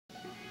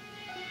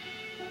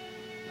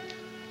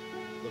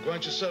Look, why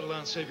don't you settle down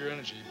and save your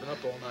energy? You've been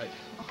up all night.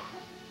 Oh,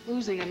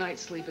 losing a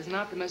night's sleep is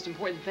not the most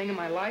important thing in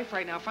my life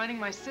right now. Finding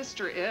my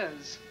sister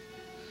is.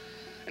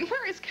 And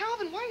where is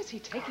Calvin? Why is he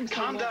taking so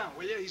long? Calm down,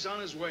 will you? He's on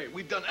his way.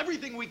 We've done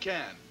everything we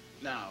can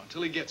now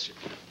until he gets here.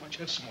 Why don't you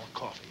have some more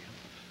coffee?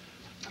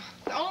 Huh?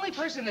 The only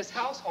person in this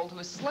household who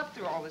has slept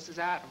through all this is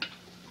Adam.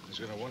 He's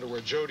going to wonder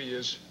where Jody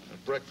is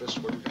at breakfast.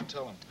 What are we going to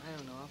tell him? I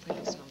don't know. I'll think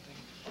of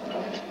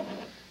something.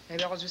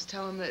 Maybe I'll just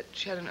tell him that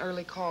she had an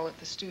early call at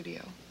the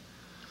studio.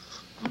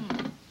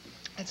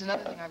 That's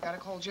another thing. I've got to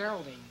call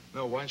Geraldine.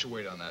 No, why don't you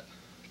wait on that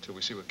until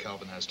we see what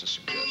Calvin has to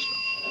suggest.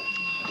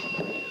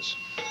 There he is.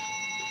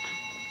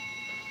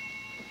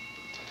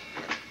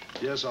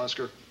 Yes,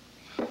 Oscar.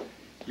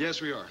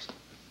 Yes, we are.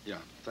 Yeah,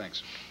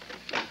 thanks.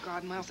 Oh,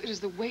 God, Miles, it is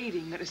the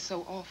waiting that is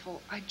so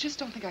awful. I just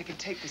don't think I can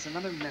take this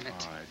another minute.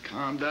 All right,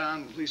 calm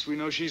down. At least we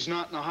know she's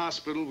not in the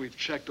hospital. We've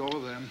checked all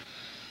of them.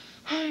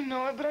 I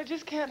know it, but I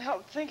just can't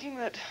help thinking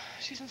that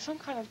she's in some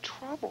kind of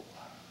trouble.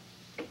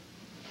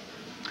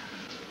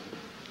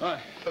 Hi.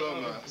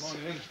 Hello, Miles.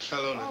 Come on in.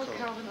 Hello, Nicole. Oh,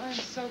 Calvin, I'm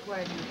so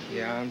glad you're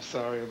here. Yeah, I'm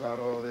sorry about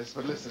all this,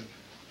 but listen,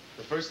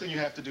 the first thing you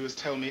have to do is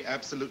tell me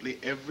absolutely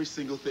every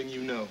single thing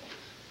you know.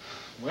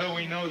 Well,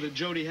 we know that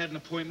Jody had an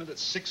appointment at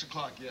 6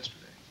 o'clock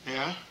yesterday.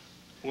 Yeah?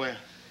 Where?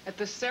 At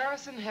the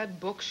Saracen Head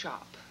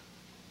Bookshop.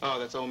 Oh,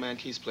 that's old man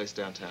Keith's place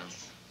downtown.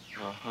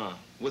 Uh-huh.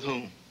 With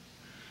whom?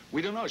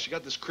 We don't know. She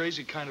got this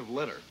crazy kind of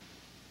letter.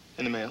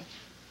 In the mail?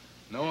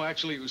 No,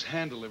 actually, it was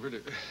hand-delivered.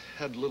 It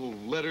had little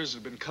letters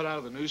that had been cut out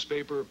of the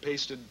newspaper,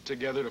 pasted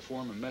together to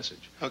form a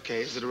message.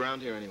 Okay, is it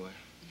around here anywhere?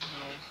 No.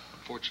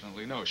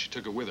 Fortunately, no. She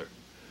took it with her.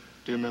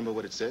 Do you remember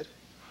what it said?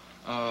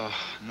 No,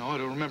 I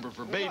don't remember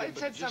verbatim. Well, it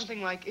said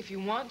something like, if you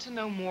want to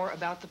know more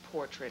about the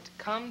portrait,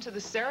 come to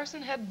the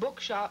Saracen Head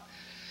Bookshop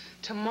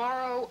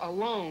tomorrow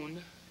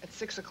alone at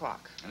 6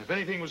 o'clock. And if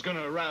anything was going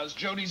to arouse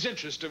Jody's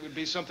interest, it would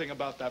be something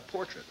about that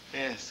portrait.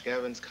 Yes,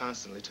 Gavin's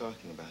constantly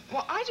talking about that.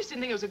 Well, I just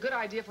didn't think it was a good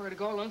idea for her to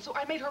go alone, so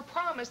I made her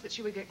promise that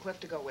she would get Cliff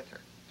to go with her.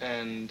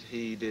 And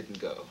he didn't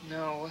go?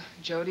 No.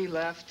 Jody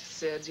left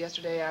Sid's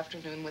yesterday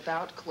afternoon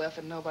without Cliff,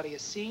 and nobody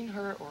has seen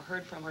her or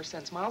heard from her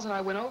since. Miles and I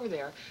went over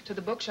there to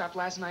the bookshop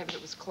last night, but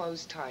it was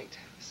closed tight.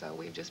 So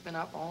we've just been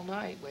up all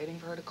night waiting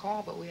for her to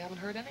call, but we haven't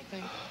heard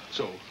anything.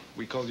 So,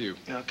 we called you.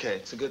 Okay,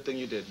 it's a good thing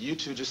you did. You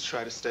two just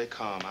try to stay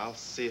calm. I'll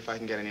see if I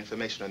can get any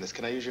information on this.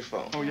 Can I use your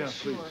phone? Oh, yeah,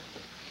 sure.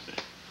 please.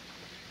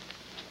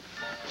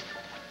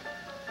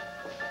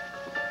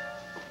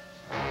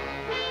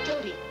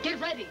 Jody, get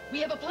ready.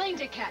 We have a plane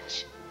to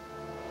catch.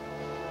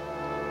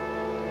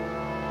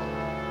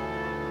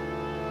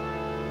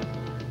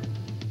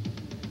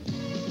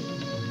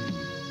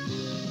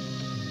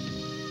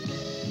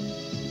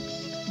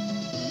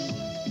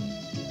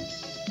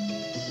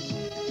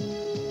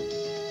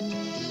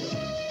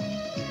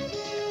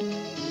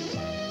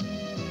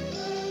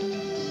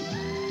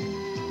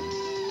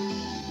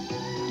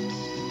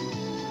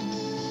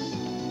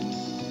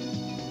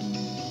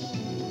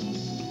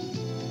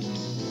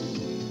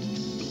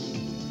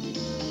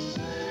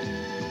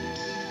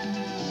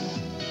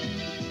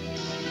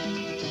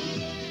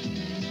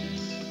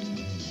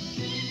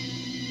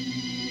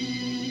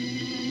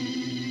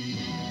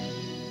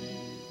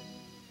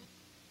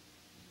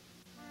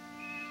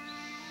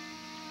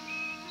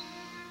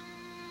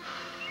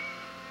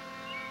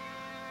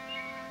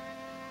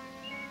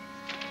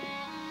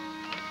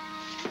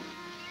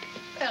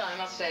 Well, I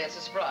must say it's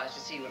a surprise to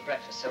see you at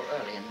breakfast so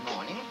early in the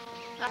morning.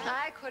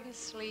 I couldn't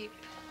sleep.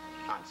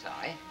 I'm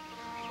sorry.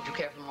 Would you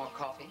care for more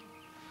coffee?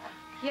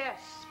 Yes,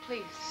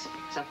 please.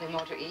 Something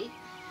more to eat?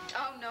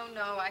 Oh,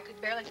 no. I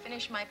could barely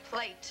finish my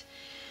plate.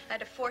 I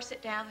had to force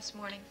it down this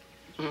morning.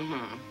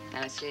 Mm-hmm.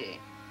 I see.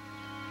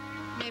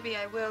 Maybe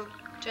I will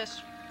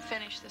just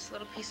finish this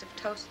little piece of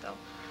toast, though.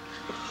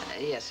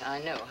 Yes,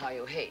 I know how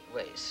you hate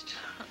waste.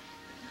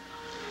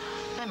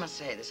 I must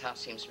say, this house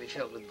seems to be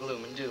filled with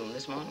gloom and doom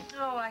this morning.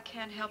 Oh, I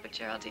can't help it,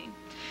 Geraldine.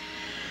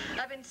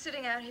 I've been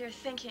sitting out here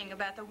thinking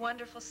about the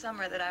wonderful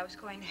summer that I was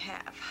going to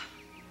have.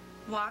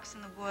 Walks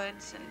in the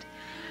woods,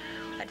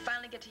 and I'd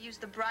finally get to use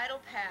the bridle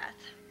path.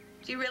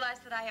 Do you realize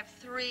that I have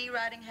 3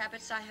 riding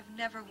habits I have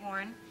never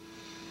worn?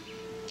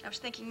 I was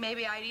thinking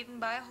maybe I'd even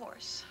buy a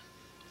horse.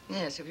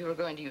 Yes, if you were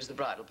going to use the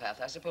bridle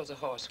path, I suppose a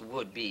horse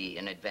would be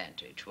an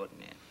advantage,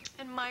 wouldn't it?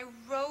 And my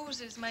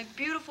roses, my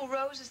beautiful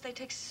roses, they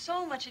take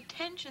so much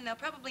attention. They'll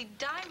probably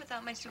die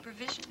without my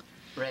supervision.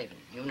 Raven,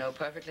 you know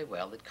perfectly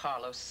well that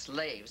Carlos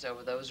slaves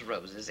over those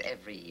roses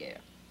every year.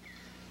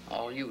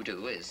 All you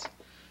do is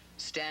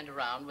stand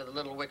around with a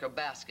little wicker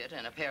basket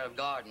and a pair of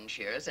garden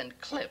shears and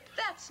clip.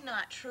 That's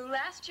not true.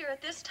 Last year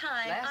at this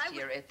time, Last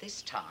year at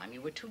this time,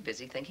 you were too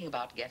busy thinking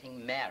about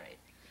getting married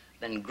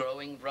than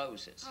growing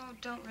roses. Oh,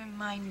 don't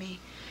remind me.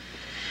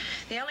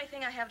 The only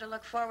thing I have to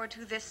look forward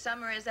to this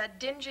summer is that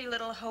dingy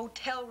little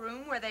hotel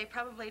room where they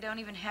probably don't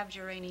even have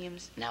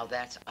geraniums. Now,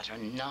 that's utter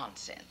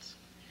nonsense.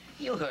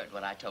 You heard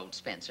what I told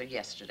Spencer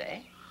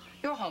yesterday.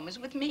 Your home is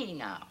with me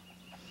now.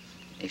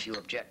 If you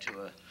object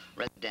to a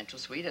residential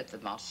suite at the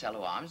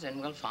Monticello Arms,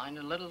 then we'll find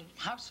a little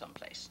house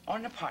someplace, or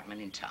an apartment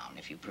in town,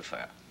 if you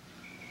prefer.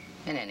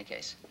 In any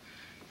case,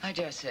 I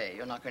dare say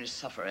you're not going to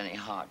suffer any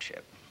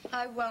hardship.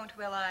 I won't,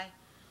 will I?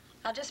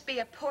 I'll just be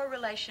a poor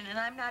relation, and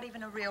I'm not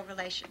even a real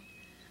relation.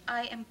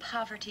 I am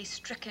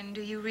poverty-stricken.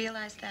 Do you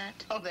realize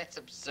that? Oh, that's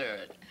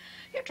absurd.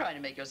 You're trying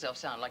to make yourself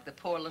sound like the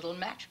poor little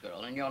match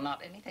girl, and you're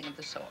not anything of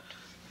the sort.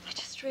 I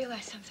just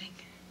realized something.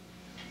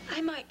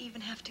 I might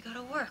even have to go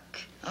to work.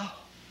 Oh,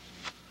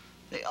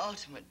 the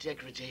ultimate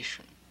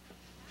degradation.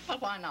 Well,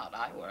 why not?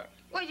 I work.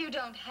 Well, you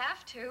don't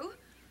have to.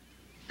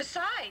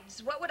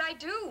 Besides, what would I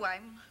do?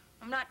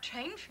 I'm not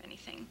trained for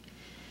anything.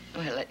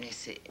 Well, let me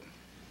see.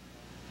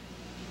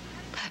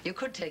 You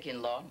could take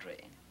in laundry.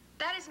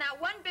 That is not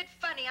one bit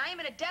funny. I am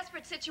in a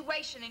desperate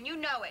situation, and you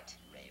know it.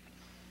 Raven,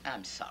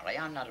 I'm sorry.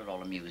 I'm not at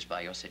all amused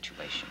by your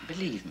situation.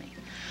 Believe me.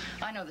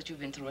 I know that you've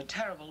been through a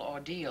terrible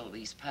ordeal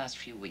these past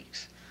few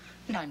weeks.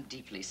 And I'm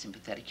deeply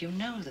sympathetic. You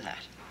know that.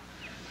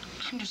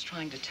 I'm just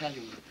trying to tell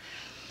you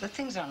that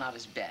things are not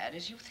as bad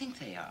as you think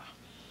they are.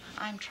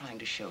 I'm trying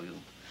to show you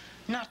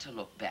not to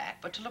look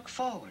back, but to look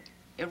forward.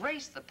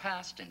 Erase the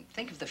past and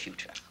think of the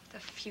future. The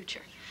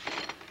future.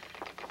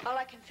 All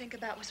I can think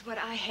about was what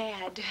I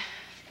had.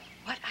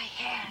 What I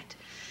had.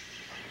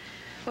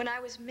 When I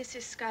was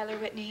Mrs. Schuyler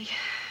Whitney,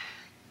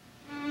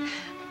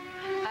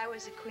 I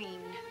was a queen.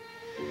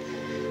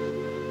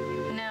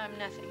 Now I'm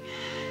nothing.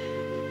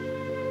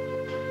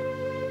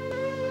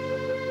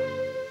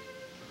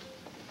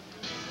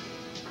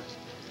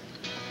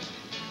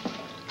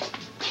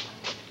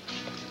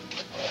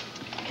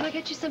 Can I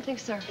get you something,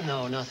 sir?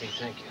 No, nothing,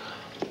 thank you.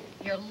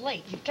 You're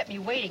late. You've kept me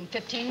waiting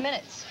 15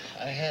 minutes.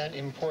 I had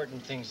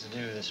important things to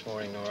do this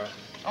morning, Nora.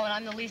 Oh, and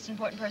I'm the least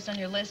important person on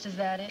your list, is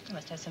that it? You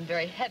must have some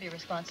very heavy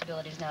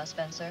responsibilities now,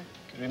 Spencer.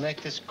 Could we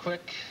make this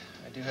quick?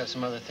 I do have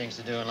some other things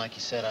to do, and like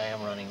you said, I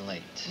am running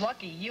late.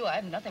 Lucky you, I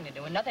have nothing to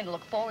do and nothing to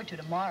look forward to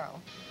tomorrow.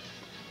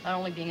 Not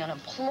only being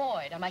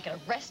unemployed, I might get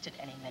arrested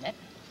any minute.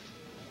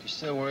 If you're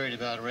still worried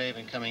about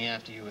Raven coming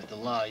after you with the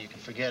law, you can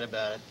forget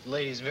about it. The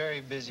lady's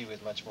very busy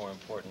with much more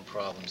important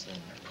problems than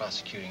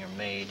prosecuting her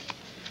maid.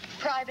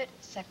 Private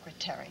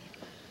secretary.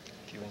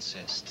 If you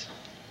insist.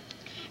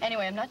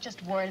 Anyway, I'm not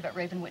just worried about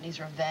Raven Whitney's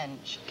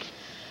revenge.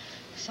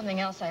 Something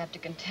else I have to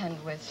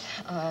contend with,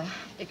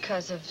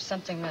 because of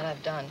something that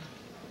I've done.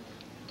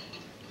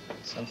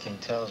 Something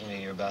tells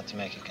me you're about to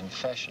make a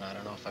confession. I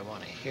don't know if I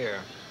want to hear.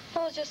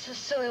 Oh, it's just a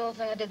silly little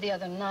thing I did the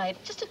other night.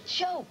 Just a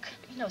joke.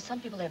 You know, some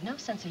people have no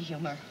sense of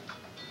humor.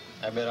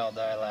 I bet I'll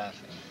die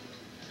laughing.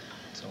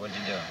 So what'd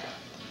you do?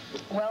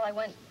 Well, I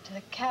went to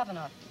the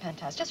Kavanaugh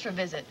penthouse just for a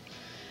visit.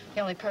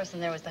 The only person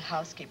there was the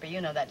housekeeper.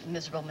 You know, that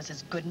miserable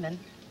Mrs. Goodman.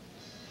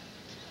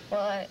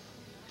 Well,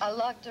 I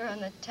locked her on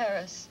the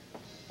terrace,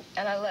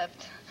 and I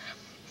left.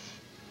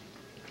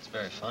 It's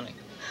very funny.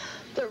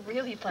 The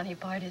really funny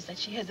part is that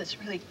she has this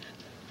really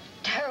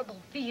terrible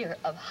fear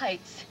of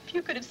heights. If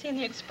you could have seen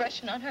the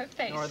expression on her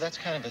face. Nora, that's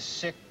kind of a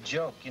sick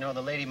joke. You know,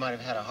 the lady might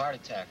have had a heart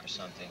attack or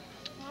something.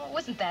 Oh, it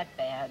wasn't that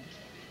bad.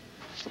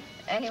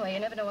 Anyway, you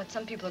never know what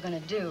some people are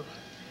going to do.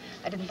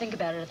 I didn't think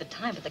about it at the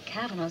time, but the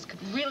Kavanaughs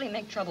could really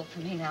make trouble for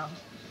me now.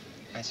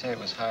 I'd say it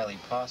was highly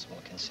possible,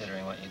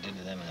 considering what you did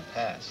to them in the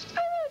past. Oh,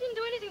 I didn't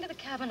do anything to the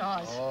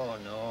Kavanaughs. Oh,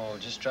 no.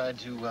 Just tried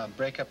to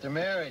break up their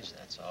marriage,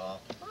 that's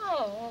all.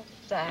 Oh, well,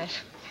 that.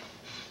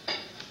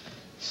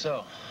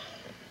 So,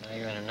 now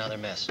you're in another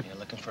mess, and you're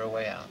looking for a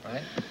way out,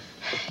 right?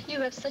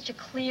 You have such a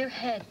clear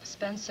head,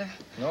 Spencer.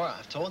 Nora,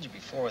 I've told you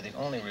before, the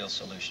only real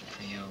solution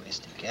for you is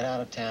to get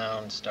out of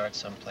town, start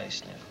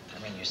someplace new.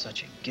 I mean, you're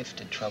such a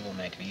gifted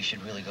troublemaker. You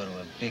should really go to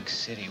a big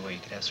city where you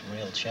could have some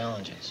real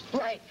challenges.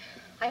 Right.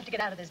 I have to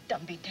get out of this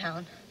dumpy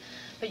town.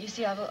 But you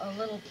see, I have a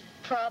little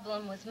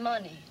problem with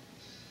money.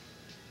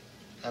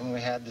 Haven't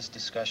we had this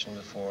discussion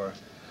before?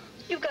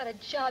 You've got a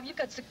job. You've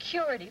got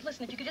security.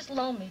 Listen, if you could just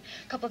loan me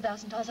a couple of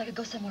 $1,000, I could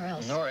go somewhere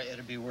else. Nora,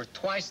 it'd be worth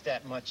twice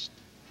that much.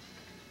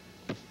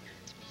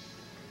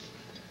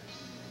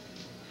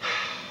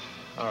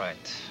 All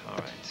right, all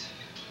right.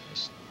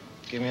 Just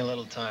give me a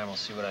little time. We'll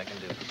see what I can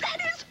do. That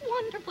is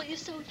wonderful. You're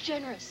so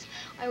generous.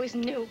 I always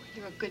knew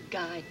you were a good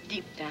guy,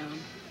 deep down.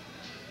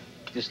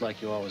 Just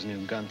like you always knew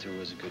Gunther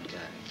was a good guy.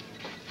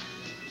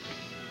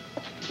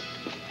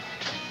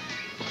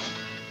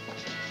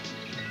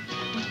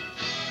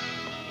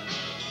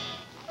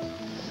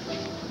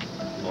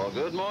 Well,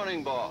 good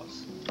morning,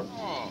 boss.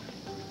 Oh,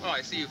 well,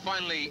 I see you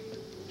finally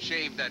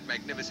shaved that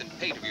magnificent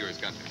pate of yours,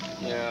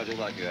 Gunther. Yeah, just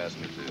like you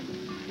asked me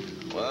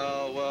to.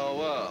 Well, well,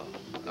 well.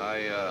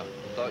 I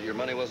thought your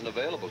money wasn't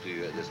available to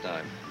you at this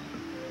time.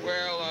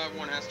 Well,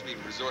 one has to be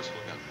resourceful,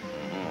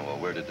 Gunther. Mm-hmm. Well,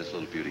 where did this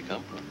little beauty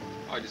come from?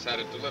 I just had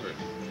it delivered.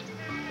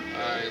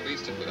 I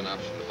leased it with an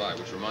option to buy,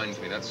 which reminds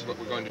me, that's what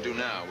we're going to do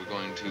now. We're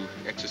going to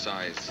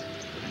exercise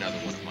another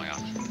one of my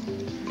options.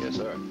 Yes,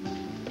 sir.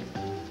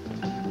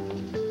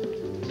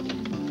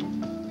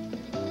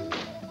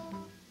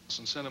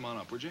 And send him on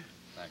up, would you?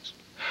 Thanks.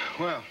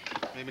 Well,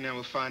 maybe now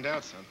we'll find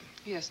out something.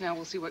 Yes, now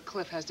we'll see what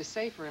Cliff has to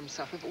say for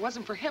himself. If it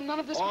wasn't for him, none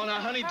of this Oh, would now,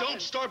 have honey, happened.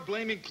 don't start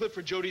blaming Cliff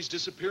for Jody's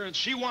disappearance.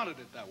 She wanted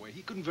it that way.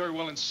 He couldn't very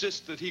well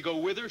insist that he go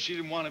with her. She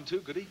didn't want him to,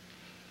 could he?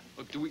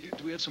 Look, do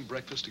we have some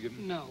breakfast to give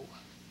him? No.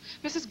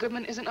 Mrs.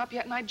 Goodman isn't up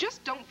yet, and I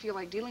just don't feel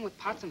like dealing with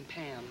pots and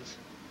pans.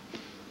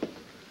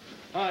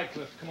 Hi,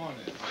 Cliff. Come on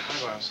in.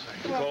 Hi, Miles. Hi,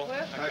 Hello, Nicole.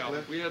 Cliff. Hi,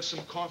 Cliff. We have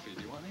some coffee.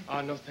 Do you want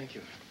any? No, thank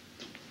you.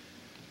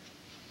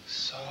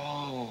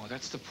 So,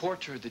 that's the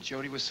portrait that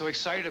Jody was so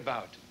excited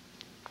about.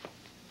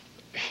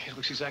 It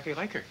looks exactly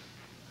like her.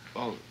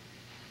 Oh,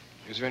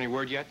 is there any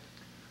word yet?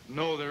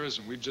 No, there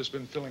isn't. We've just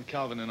been filling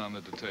Calvin in on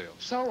the details.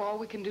 So all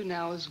we can do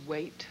now is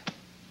wait.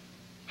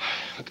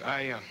 Look,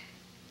 I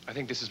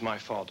think this is my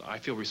fault. I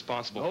feel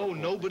responsible. Oh,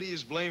 nobody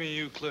is blaming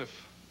you,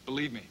 Cliff.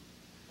 Believe me.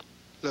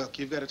 Look,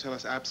 you've got to tell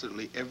us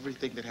absolutely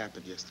everything that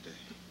happened yesterday.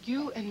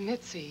 You and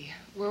Mitzi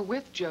were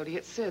with Jody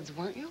at Sid's,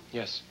 weren't you?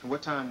 Yes. And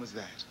what time was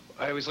that?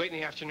 It was late in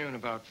the afternoon,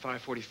 about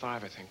 5:45,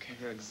 I think.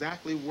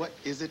 Exactly what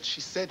is it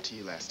she said to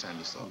you last time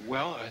you saw her?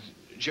 Well,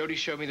 Jody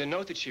showed me the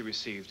note that she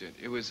received.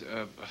 It was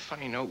a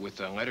funny note with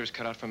letters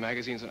cut out from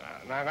magazines. And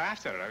I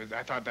laughed at it.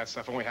 I thought that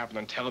stuff only happened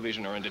on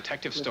television or in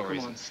detective stories.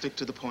 Come on, stick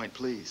to the point,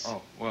 please.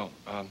 Oh, well,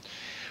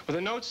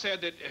 the note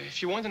said that if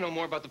she wanted to know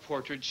more about the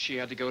portrait, she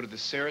had to go to the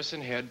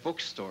Saracen Head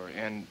bookstore.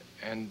 And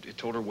it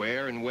told her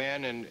where and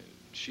when, and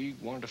she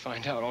wanted to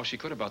find out all she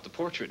could about the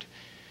portrait.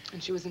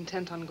 And she was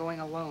intent on going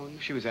alone.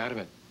 She was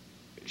adamant.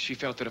 She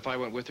felt that if I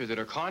went with her, that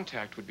her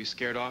contact would be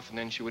scared off, and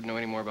then she wouldn't know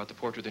any more about the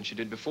portrait than she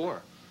did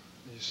before.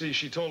 You see,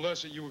 she told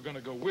us that you were going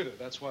to go with her.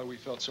 That's why we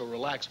felt so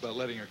relaxed about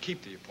letting her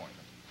keep the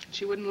appointment.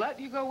 She wouldn't let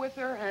you go with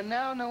her, and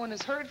now no one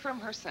has heard from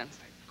her since.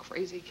 That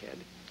crazy kid.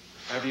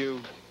 Have you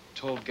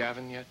told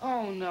Gavin yet?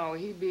 Oh, no.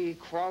 He'd be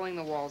crawling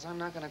the walls. I'm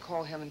not going to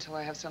call him until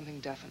I have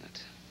something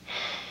definite.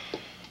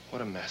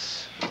 What a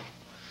mess.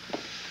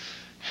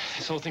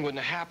 This whole thing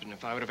wouldn't have happened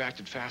if I would have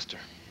acted faster.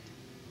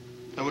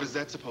 Now, what is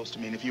that supposed to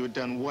mean? If you had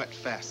done what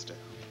faster?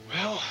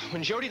 Well,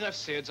 when Jody left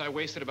Sid's, I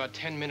wasted about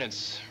 10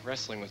 minutes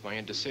wrestling with my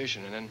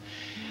indecision, and then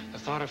the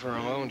thought of her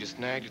alone just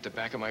nagged at the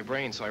back of my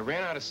brain. So I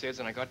ran out of Sid's,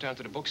 and I got down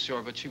to the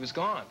bookstore, but she was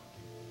gone.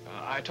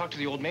 I talked to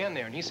the old man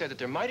there, and he said that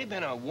there might have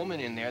been a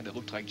woman in there that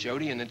looked like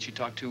Jody, and that she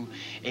talked to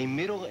a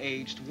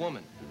middle-aged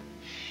woman.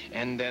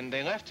 And then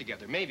they left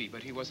together, maybe,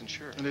 but he wasn't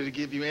sure. And did he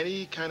give you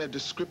any kind of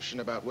description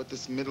about what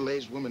this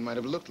middle-aged woman might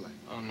have looked like?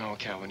 Oh, no,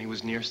 Calvin. He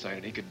was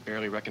nearsighted. He could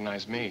barely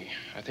recognize me.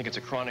 I think it's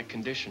a chronic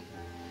condition.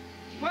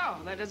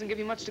 Well, that doesn't give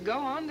you much to go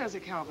on, does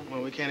it, Calvin?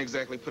 Well, we can't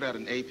exactly put out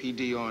an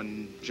APD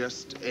on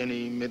just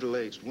any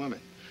middle-aged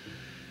woman.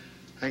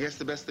 I guess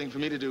the best thing for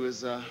me to do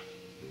is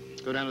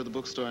go down to the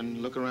bookstore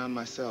and look around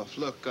myself.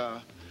 Look,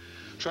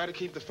 try to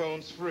keep the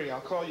phones free.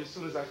 I'll call you as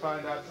soon as I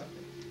find out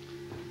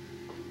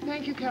something.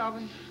 Thank you,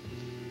 Calvin.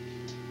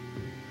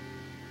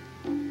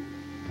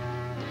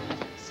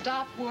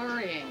 Stop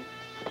worrying.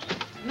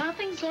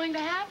 Nothing's going to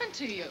happen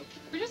to you.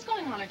 We're just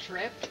going on a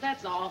trip,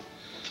 that's all.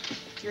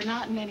 You're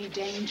not in any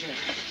danger.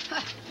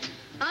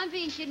 I'm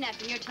being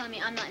kidnapped and you're telling me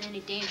I'm not in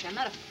any danger. I'm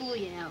not a fool,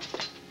 you know.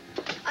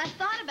 I've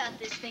thought about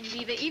this thing,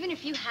 Viva, even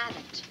if you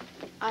haven't.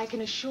 I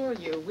can assure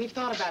you, we've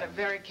thought about it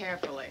very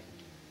carefully.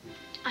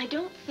 I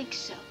don't think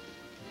so.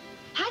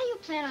 How do you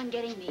plan on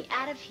getting me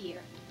out of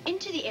here,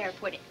 into the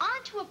airport,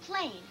 onto a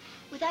plane,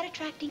 without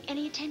attracting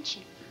any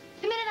attention?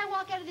 The minute I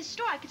walk out of this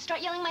store, I could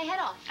start yelling my head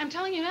off. I'm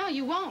telling you now,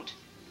 you won't.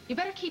 You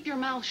better keep your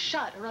mouth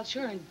shut, or else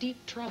you're in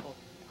deep trouble.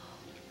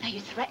 Now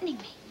you're threatening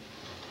me.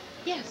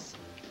 Yes.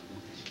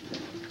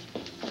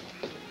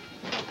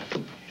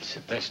 It's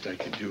the best I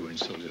can do in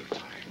so little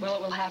time. Well,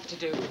 it will have to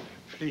do.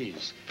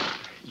 Please,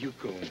 you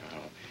go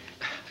now.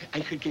 I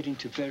could get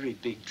into very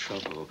big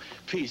trouble.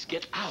 Please,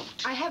 get out.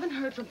 I haven't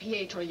heard from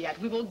Pietro yet.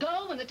 We will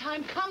go when the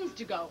time comes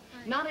to go.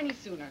 Not any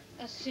sooner.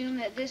 Assume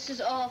that this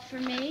is all for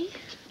me?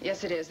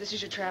 Yes, it is. This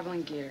is your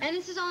traveling gear. And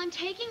this is all I'm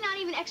taking? Not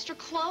even extra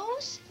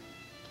clothes?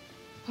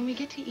 When we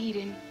get to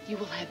Eden, you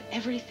will have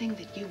everything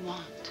that you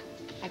want.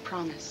 I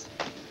promise.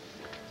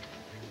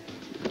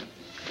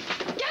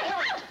 Get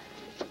her!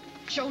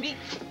 Jody,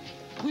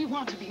 we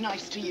want to be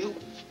nice to you,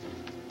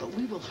 but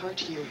we will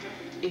hurt you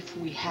if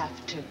we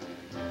have to.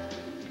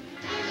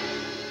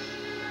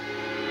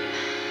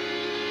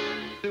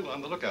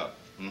 On the lookout.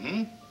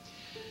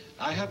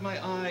 I have my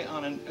eye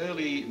on an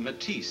early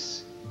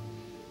Matisse.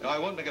 I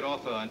won't make an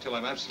offer until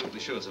I'm absolutely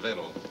sure it's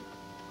available.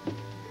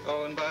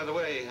 Oh, and by the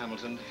way,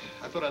 Hamilton,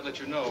 I thought I'd let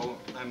you know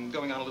I'm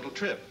going on a little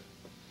trip.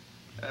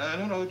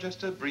 No,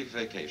 just a brief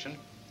vacation.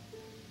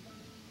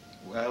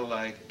 Well,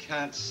 I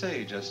can't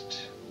say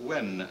just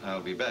when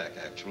I'll be back,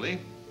 actually.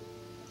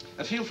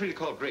 Feel free to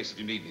call Grace if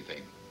you need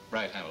anything.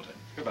 Right, Hamilton.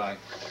 Goodbye.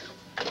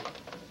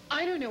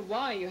 I don't know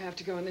why you have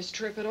to go on this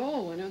trip at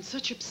all and on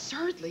such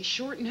absurdly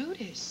short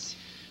notice.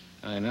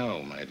 I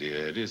know, my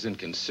dear. It is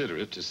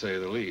inconsiderate, to say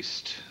the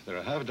least. There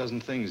are half a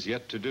dozen things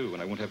yet to do,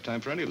 and I won't have time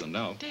for any of them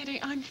now. Daddy,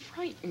 I'm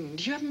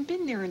frightened. You haven't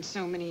been there in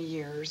so many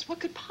years. What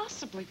could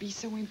possibly be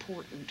so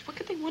important? What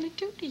could they want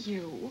to do to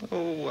you?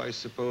 Oh, I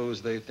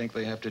suppose they think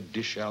they have to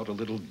dish out a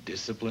little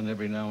discipline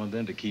every now and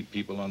then to keep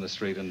people on the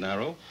straight and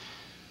narrow.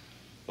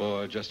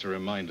 Or just to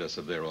remind us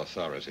of their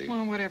authority.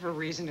 Well, whatever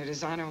reason it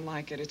is, I don't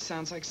like it. It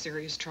sounds like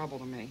serious trouble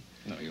to me.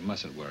 No, you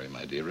mustn't worry,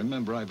 my dear.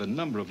 Remember, I have a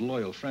number of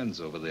loyal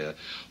friends over there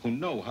who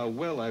know how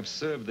well I've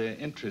served their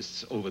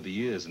interests over the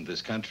years in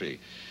this country.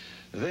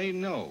 They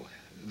know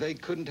they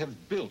couldn't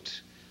have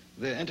built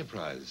their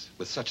enterprise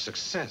with such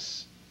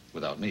success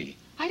without me.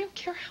 I don't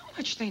care how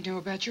much they know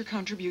about your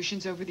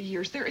contributions over the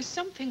years. There is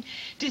something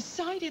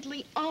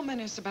decidedly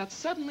ominous about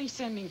suddenly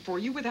sending for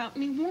you without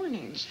any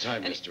warning. It's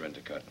time, Mr.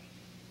 Endicott.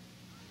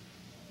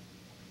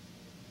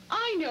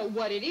 I know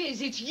what it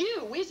is. It's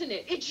you, isn't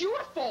it? It's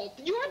your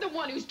fault. You're the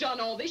one who's done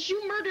all this.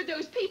 You murdered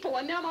those people,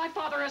 and now my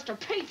father has to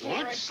pay for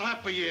it. One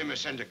slap a year,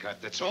 Miss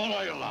Endicott. That's all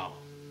I allow.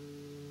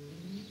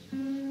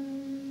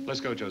 Let's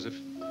go, Joseph.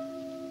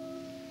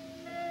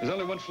 There's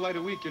only one flight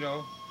a week, you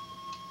know.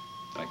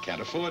 I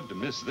can't afford to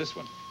miss this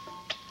one.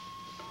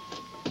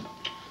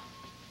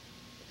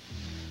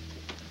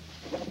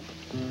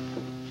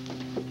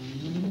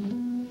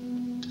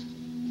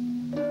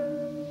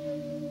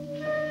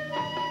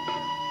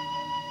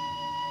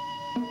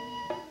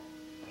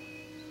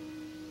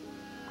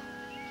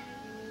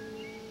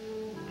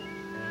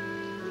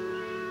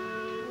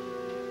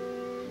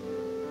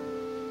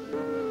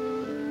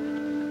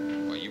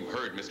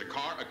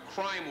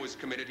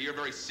 Committed here, a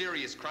very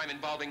serious crime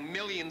involving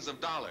millions of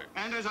dollars.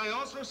 And as I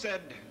also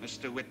said,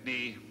 Mr.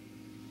 Whitney,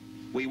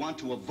 we want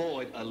to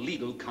avoid a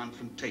legal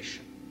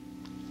confrontation.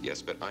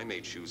 Yes, but I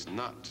may choose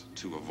not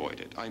to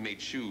avoid it. I may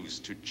choose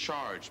to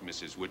charge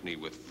Mrs. Whitney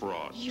with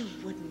fraud. You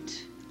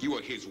wouldn't. You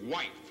are his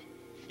wife.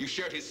 You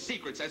shared his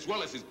secrets as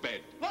well as his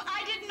bed. Well,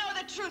 I didn't know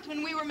the truth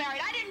when we were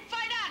married. I didn't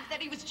find out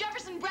that he was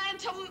Jefferson Brown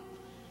until...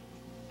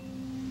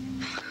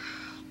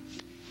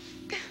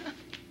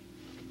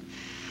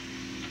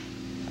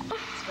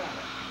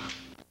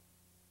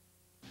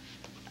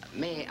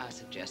 May I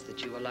suggest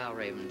that you allow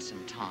Raven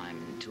some time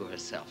to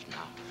herself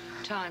now.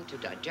 Time to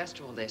digest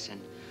all this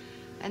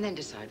and then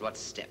decide what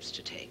steps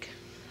to take.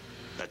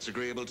 That's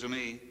agreeable to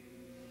me.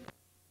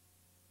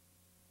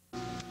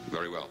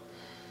 Very well.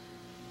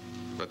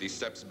 But these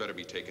steps better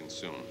be taken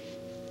soon.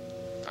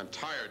 I'm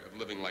tired of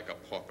living like a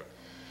pauper.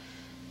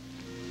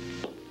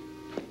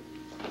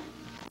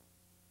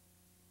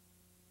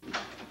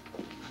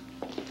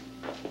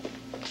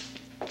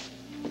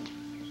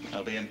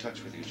 I'll be in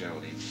touch with you,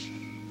 Geraldine.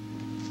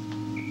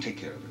 Take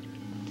care of it.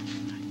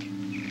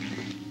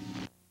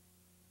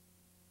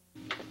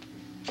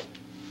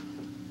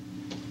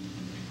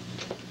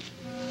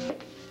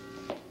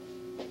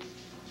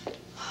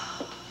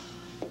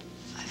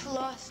 I've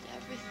lost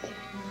everything.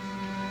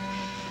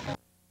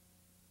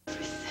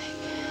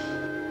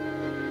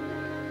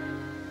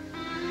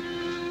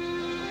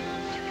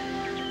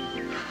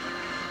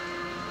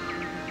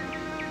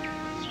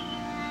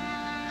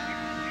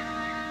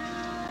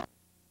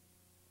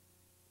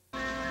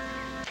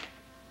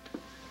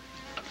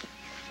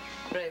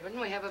 Raven,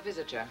 we have a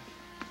visitor.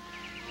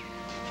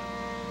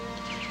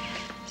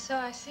 So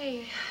I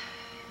see.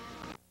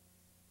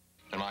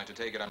 Am I to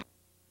take it I'm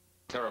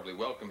terribly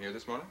welcome here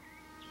this morning?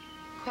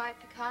 Quite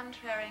the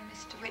contrary,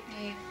 Mr.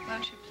 Whitney.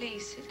 Won't you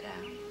please sit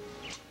down?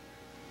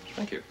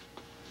 Thank you.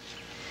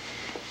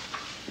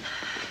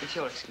 If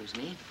you'll excuse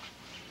me.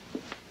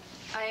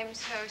 I am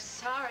so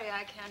sorry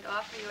I can't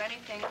offer you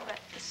anything, but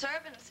the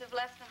servants have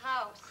left the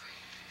house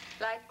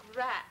like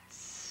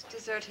rats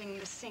deserting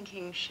the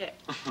sinking ship.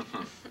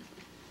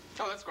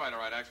 Oh, that's quite all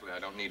right, actually. I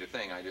don't need a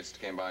thing. I just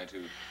came by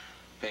to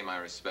pay my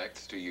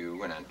respects to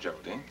you and Aunt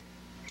Geraldine.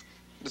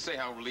 To say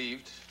how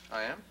relieved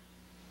I am.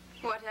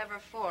 Whatever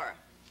for?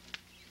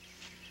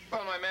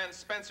 Well, my man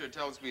Spencer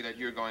tells me that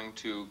you're going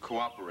to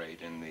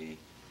cooperate in the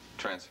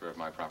transfer of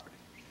my property.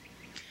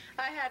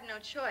 I had no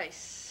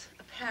choice,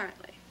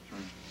 apparently.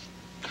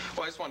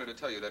 Well, I just wanted to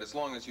tell you that as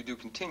long as you do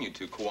continue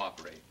to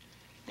cooperate,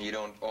 and you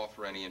don't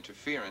offer any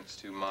interference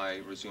to my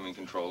resuming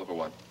control over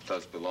what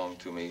does belong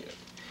to me,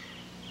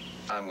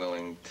 I'm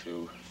willing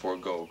to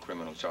forego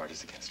criminal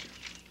charges against you.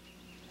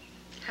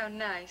 How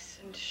nice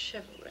and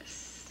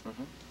chivalrous.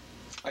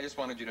 I just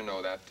wanted you to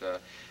know that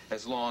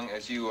as long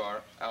as you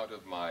are out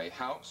of my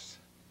house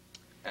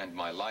and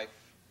my life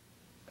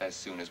as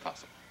soon as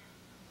possible.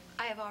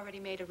 I have already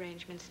made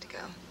arrangements to go.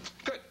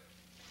 Good.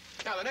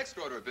 Now, the next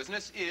order of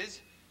business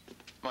is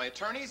my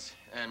attorneys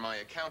and my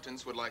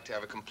accountants would like to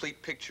have a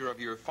complete picture of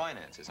your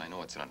finances. I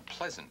know it's an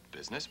unpleasant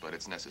business, but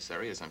it's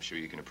necessary, as I'm sure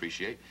you can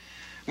appreciate.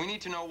 We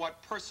need to know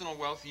what personal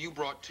wealth you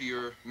brought to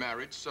your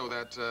marriage so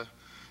that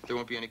there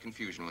won't be any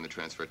confusion when the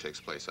transfer takes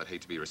place. I'd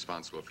hate to be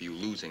responsible for you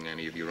losing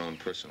any of your own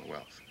personal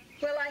wealth.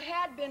 Well, I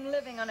had been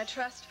living on a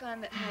trust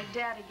fund that my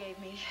daddy gave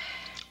me.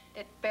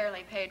 It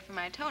barely paid for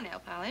my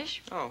toenail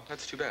polish. Oh,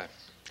 that's too bad.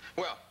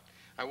 Well,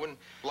 I wouldn't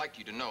like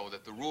you to know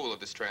that the rule of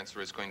this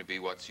transfer is going to be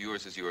what's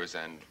yours is yours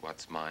and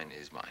what's mine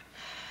is mine.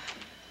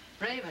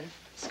 Raven,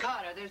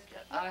 Scotter, there's...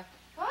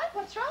 What?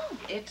 What's wrong?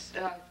 It's,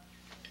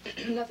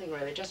 nothing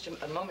really, just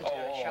a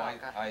momentary shock.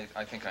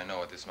 I think I know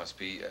what this must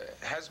be.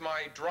 Has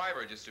my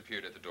driver just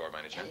appeared at the door by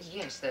any chance?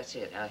 Yes, that's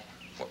it.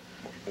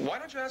 Why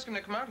don't you ask him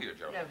to come out here,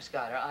 Gerald? No,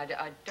 Scotter,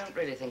 I don't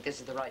really think this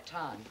is the right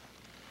time.